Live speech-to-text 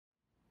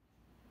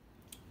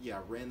Yeah,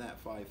 I ran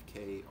that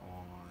 5K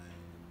on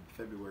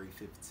February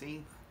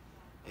 15th,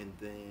 and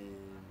then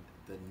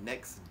the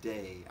next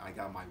day I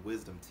got my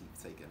wisdom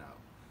teeth taken out.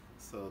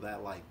 So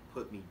that like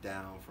put me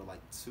down for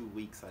like 2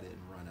 weeks. I didn't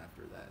run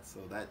after that. So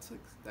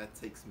that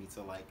takes me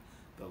to like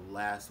the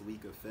last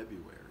week of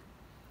February,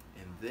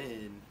 and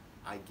then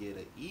I get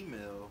an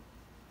email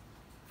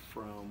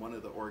from one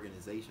of the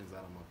organizations that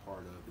I'm a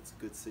part of. It's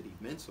Good City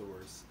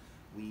Mentors.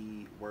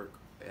 We work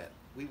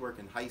we work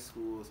in high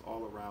schools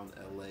all around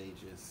LA,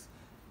 just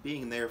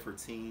being there for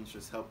teens,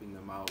 just helping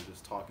them out,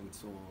 just talking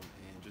to them,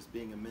 and just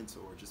being a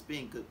mentor, just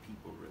being good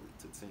people really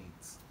to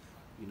teens.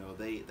 You know,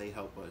 they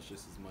help us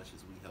just as much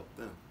as we help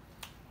them.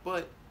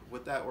 But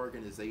with that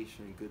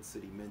organization, Good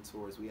City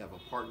Mentors, we have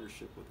a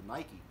partnership with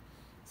Nike.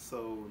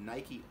 So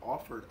Nike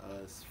offered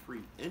us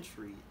free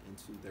entry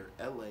into their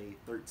LA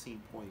 13.1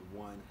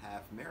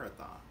 half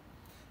marathon.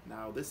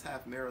 Now, this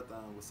half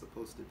marathon was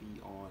supposed to be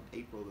on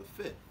April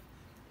the 5th,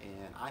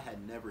 and I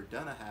had never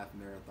done a half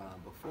marathon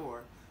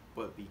before,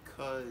 but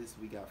because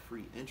we got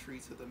free entry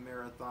to the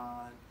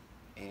marathon,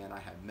 and I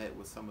had met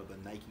with some of the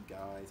Nike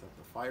guys at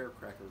the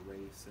firecracker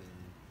race,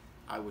 and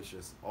I was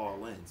just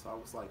all in. So I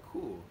was like,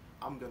 cool,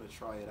 I'm gonna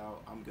try it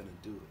out, I'm gonna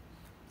do it.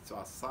 So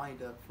I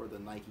signed up for the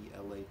Nike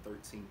LA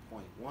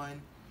 13.1,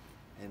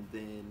 and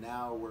then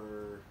now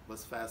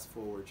let's fast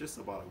forward just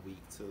about a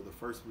week to the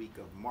first week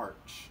of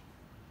March,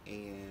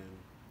 and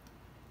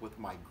with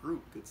my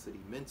group, Good City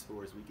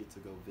Mentors, we get to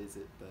go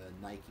visit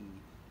the Nike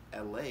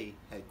LA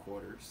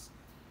headquarters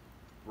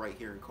right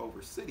here in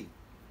Culver City.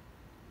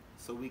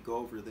 So we go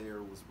over there.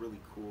 It was really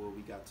cool.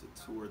 We got to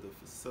tour the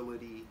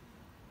facility,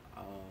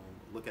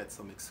 look at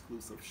some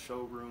exclusive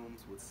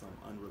showrooms with some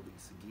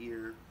unreleased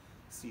gear,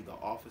 see the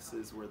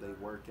offices where they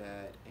work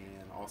at,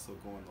 and also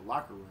go in the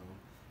locker room.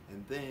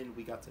 And then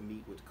we got to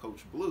meet with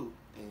Coach Blue,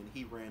 and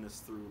he ran us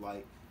through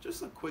like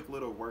just a quick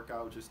little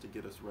workout just to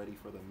get us ready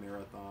for the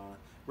marathon,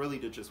 really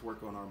to just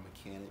work on our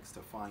mechanics, to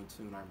fine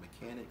tune our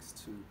mechanics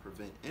to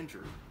prevent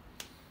injury.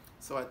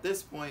 So at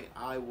this point,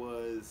 I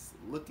was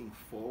looking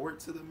forward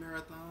to the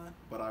marathon,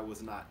 but I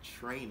was not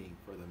training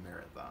for the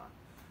marathon.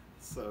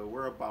 So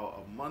we're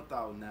about a month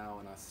out now,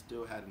 and I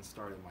still hadn't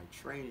started my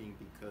training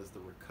because the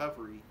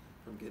recovery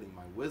from getting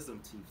my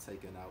wisdom teeth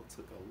taken out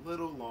took a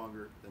little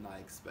longer than I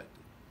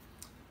expected.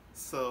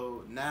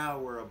 So now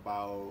we're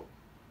about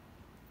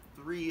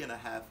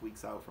 3.5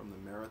 weeks out from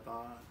the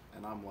marathon,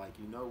 and I'm like,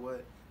 you know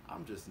what?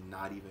 I'm just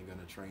not even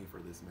gonna train for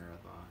this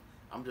marathon.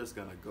 I'm just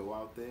gonna go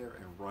out there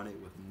and run it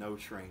with no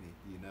training,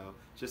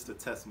 just to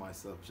test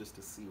myself, just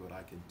to see what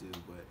I can do.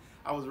 But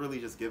I was really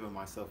just giving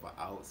myself an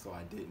out so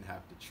I didn't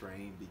have to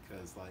train,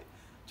 because like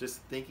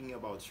just thinking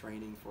about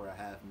training for a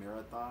half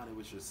marathon, it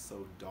was just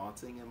so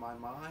daunting in my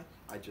mind.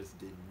 I just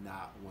did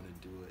not want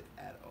to do it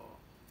at all.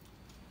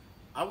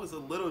 I was a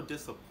little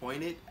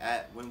disappointed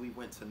at when we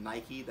went to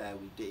Nike that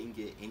we didn't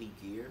get any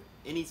gear.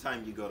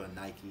 Anytime you go to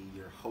Nike,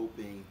 you're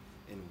hoping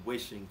and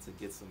wishing to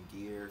get some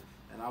gear,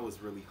 and I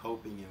was really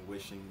hoping and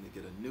wishing to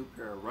get a new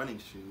pair of running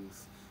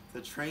shoes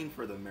to train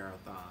for the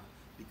marathon,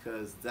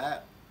 because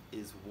that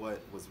is what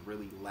was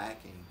really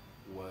lacking,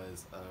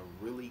 was a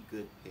really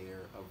good pair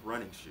of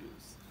running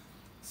shoes.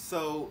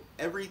 So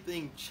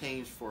everything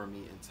changed for me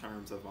in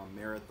terms of my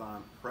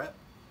marathon prep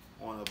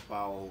on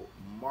about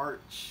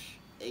March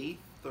 8th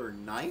or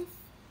 9th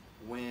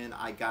when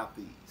I got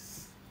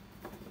these.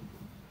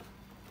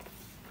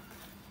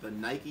 The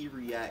Nike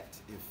React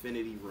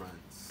Infinity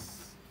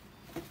Runs.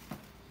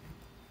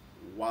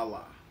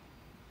 Voila.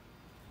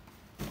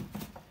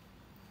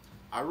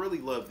 I really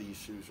love these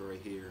shoes right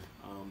here.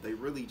 They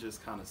really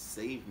just kind of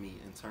saved me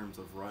in terms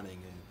of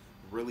running, and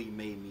really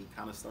made me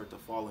kind of start to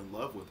fall in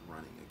love with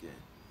running again.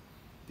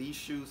 These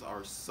shoes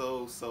are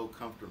so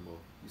comfortable.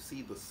 You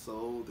see the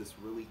sole, this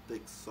really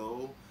thick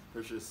sole.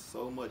 There's just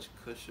so much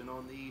cushion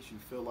on these. You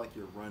feel like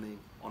you're running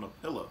on a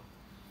pillow.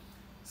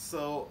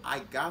 So I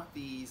got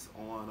these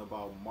on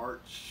about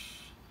March,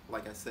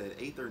 like I said,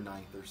 8th or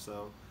 9th or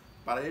so,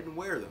 but I didn't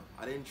wear them.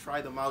 I didn't try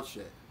them out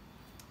yet.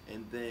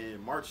 And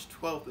then March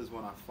 12th is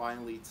when I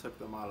finally took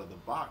them out of the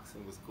box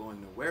and was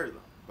going to wear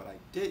them, but I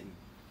didn't.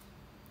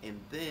 And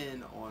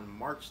then on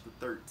March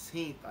the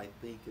 13th, I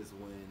think, is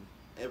when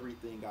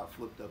everything got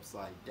flipped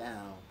upside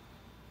down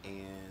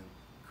and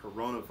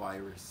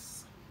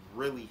coronavirus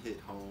really hit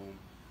home.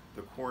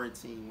 The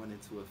quarantine went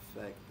into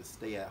effect, the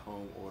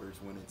stay-at-home orders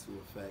went into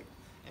effect,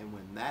 and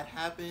when that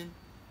happened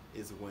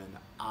is when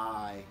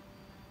I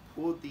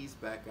pulled these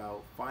back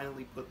out,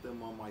 finally put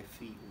them on my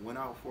feet, went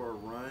out for a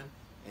run,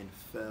 and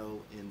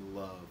fell in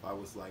love. I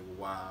was like,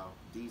 wow,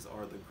 these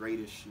are the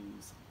greatest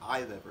shoes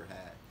I've ever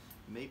had.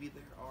 Maybe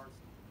there are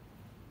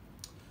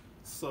some.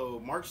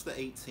 So March the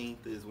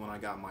 18th is when I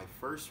got my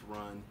first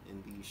run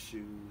in these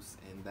shoes,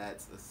 and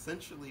that's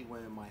essentially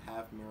when my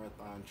half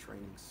marathon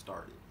training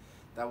started.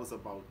 That was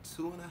about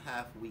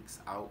 2.5 weeks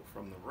out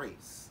from the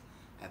race.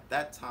 At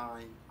that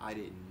time, I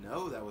didn't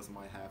know that was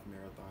my half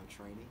marathon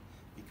training,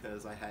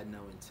 because I had no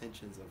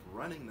intentions of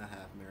running the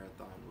half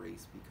marathon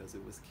race because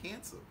it was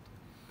canceled.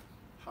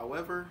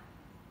 However,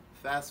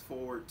 Fast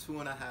forward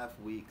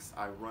 2.5 weeks,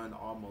 I run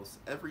almost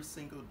every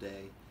single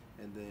day,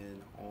 and then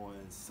on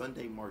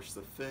Sunday, March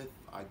the 5th,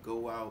 I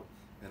go out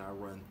and I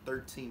run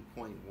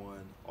 13.1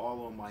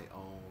 all on my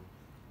own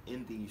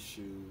in these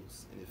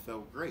shoes, and it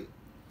felt great.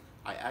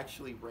 I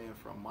actually ran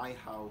from my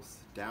house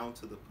down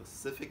to the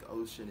Pacific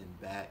Ocean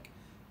and back,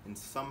 and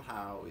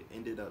somehow it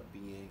ended up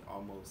being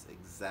almost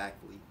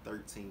exactly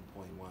 13.1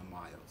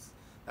 miles.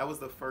 That was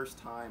the first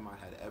time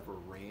I had ever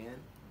ran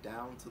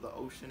down to the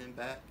ocean and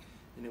back,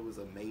 and it was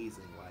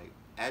amazing. Like,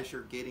 as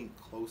you're getting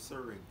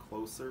closer and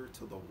closer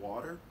to the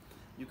water,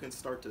 you can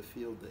start to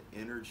feel the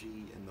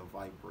energy and the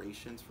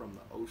vibrations from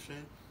the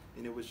ocean,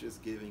 and it was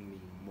just giving me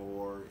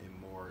more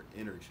and more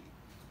energy.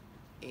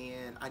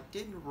 And I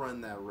didn't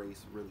run that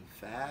race really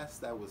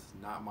fast. That was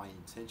not my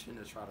intention,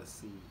 to try to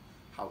see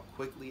how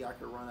quickly I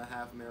could run a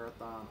half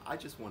marathon. I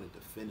just wanted to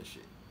finish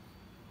it,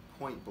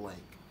 point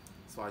blank.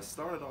 So I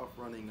started off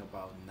running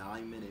about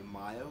 9-minute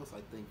miles. I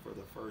think for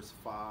the first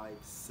 5,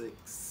 6,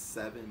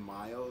 7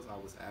 miles, I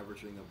was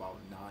averaging about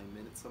 9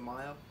 minutes a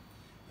mile.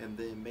 And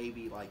then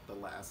maybe like the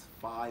last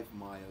 5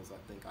 miles,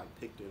 I think I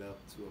picked it up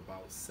to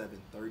about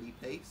 7:30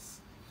 pace.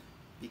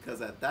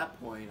 Because at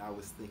that point I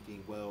was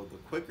thinking, well, the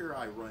quicker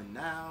I run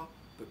now,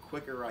 the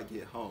quicker I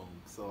get home.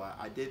 So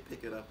I did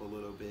pick it up a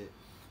little bit,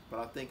 but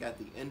I think at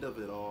the end of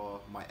it all,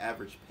 my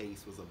average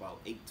pace was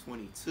about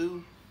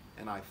 8:22,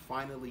 and I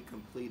finally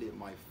completed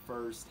my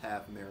first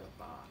half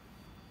marathon.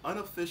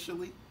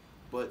 Unofficially,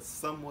 but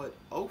somewhat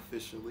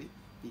officially,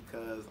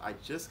 because I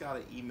just got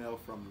an email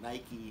from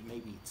Nike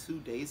maybe 2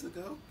 days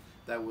ago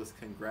that was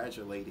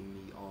congratulating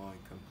me on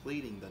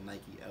completing the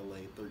Nike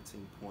LA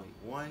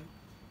 13.1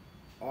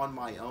 on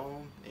my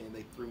own, and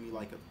they threw me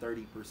like a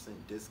 30%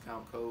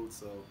 discount code,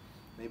 so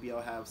maybe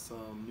I'll have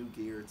some new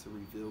gear to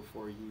reveal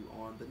for you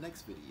on the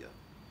next video.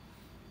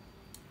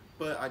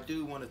 But I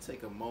do want to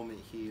take a moment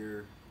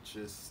here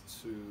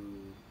just to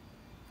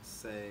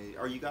say,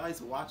 are you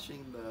guys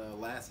watching The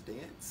Last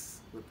Dance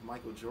with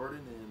Michael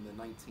Jordan and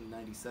the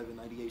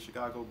 1997-98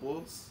 Chicago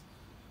Bulls?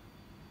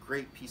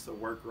 Great piece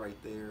of work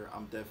right there.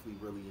 I'm definitely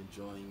really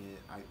enjoying it.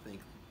 I think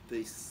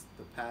the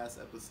past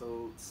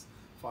episodes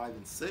 5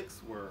 and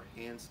 6 were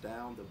hands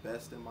down the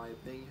best in my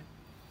opinion,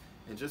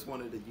 and just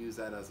wanted to use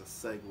that as a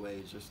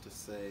segue just to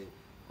say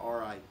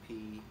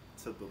RIP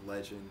to the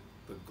legend,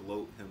 the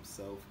GOAT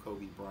himself,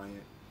 Kobe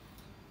Bryant.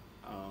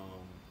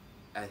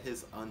 At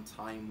his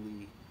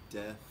untimely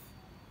death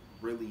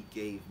really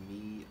gave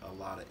me a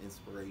lot of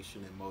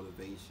inspiration and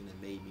motivation,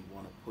 and made me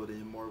want to put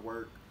in more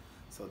work.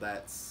 So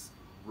that's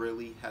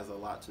really has a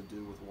lot to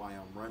do with why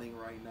I'm running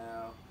right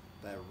now.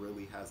 That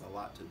really has a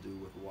lot to do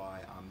with why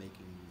I'm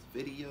making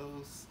these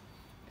videos.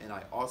 And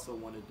I also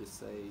wanted to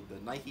say the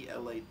Nike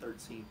LA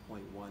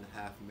 13.1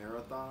 half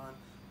marathon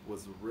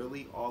was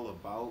really all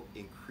about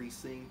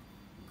increasing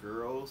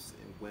girls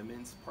and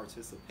women's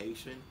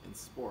participation in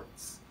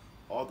sports,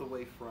 all the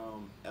way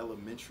from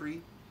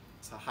elementary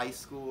to high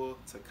school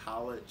to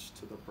college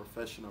to the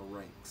professional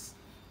ranks.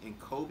 And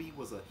Kobe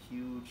was a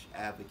huge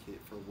advocate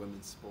for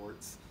women's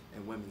sports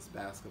and women's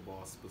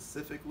basketball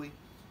specifically,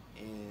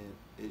 and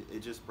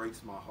it just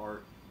breaks my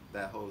heart,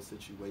 that whole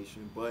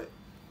situation. But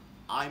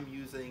I'm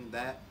using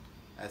that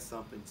as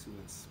something to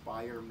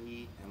inspire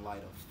me and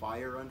light a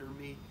fire under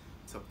me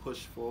to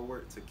push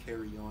forward, to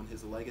carry on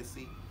his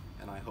legacy,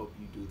 and I hope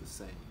you do the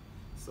same.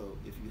 So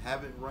if you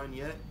haven't run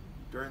yet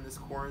during this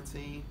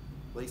quarantine,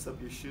 lace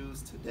up your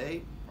shoes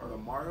today or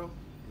tomorrow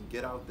and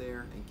get out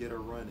there and get a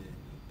run in.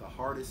 The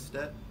hardest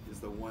step is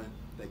the one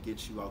that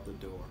gets you out the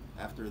door.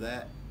 After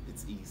that,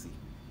 it's easy.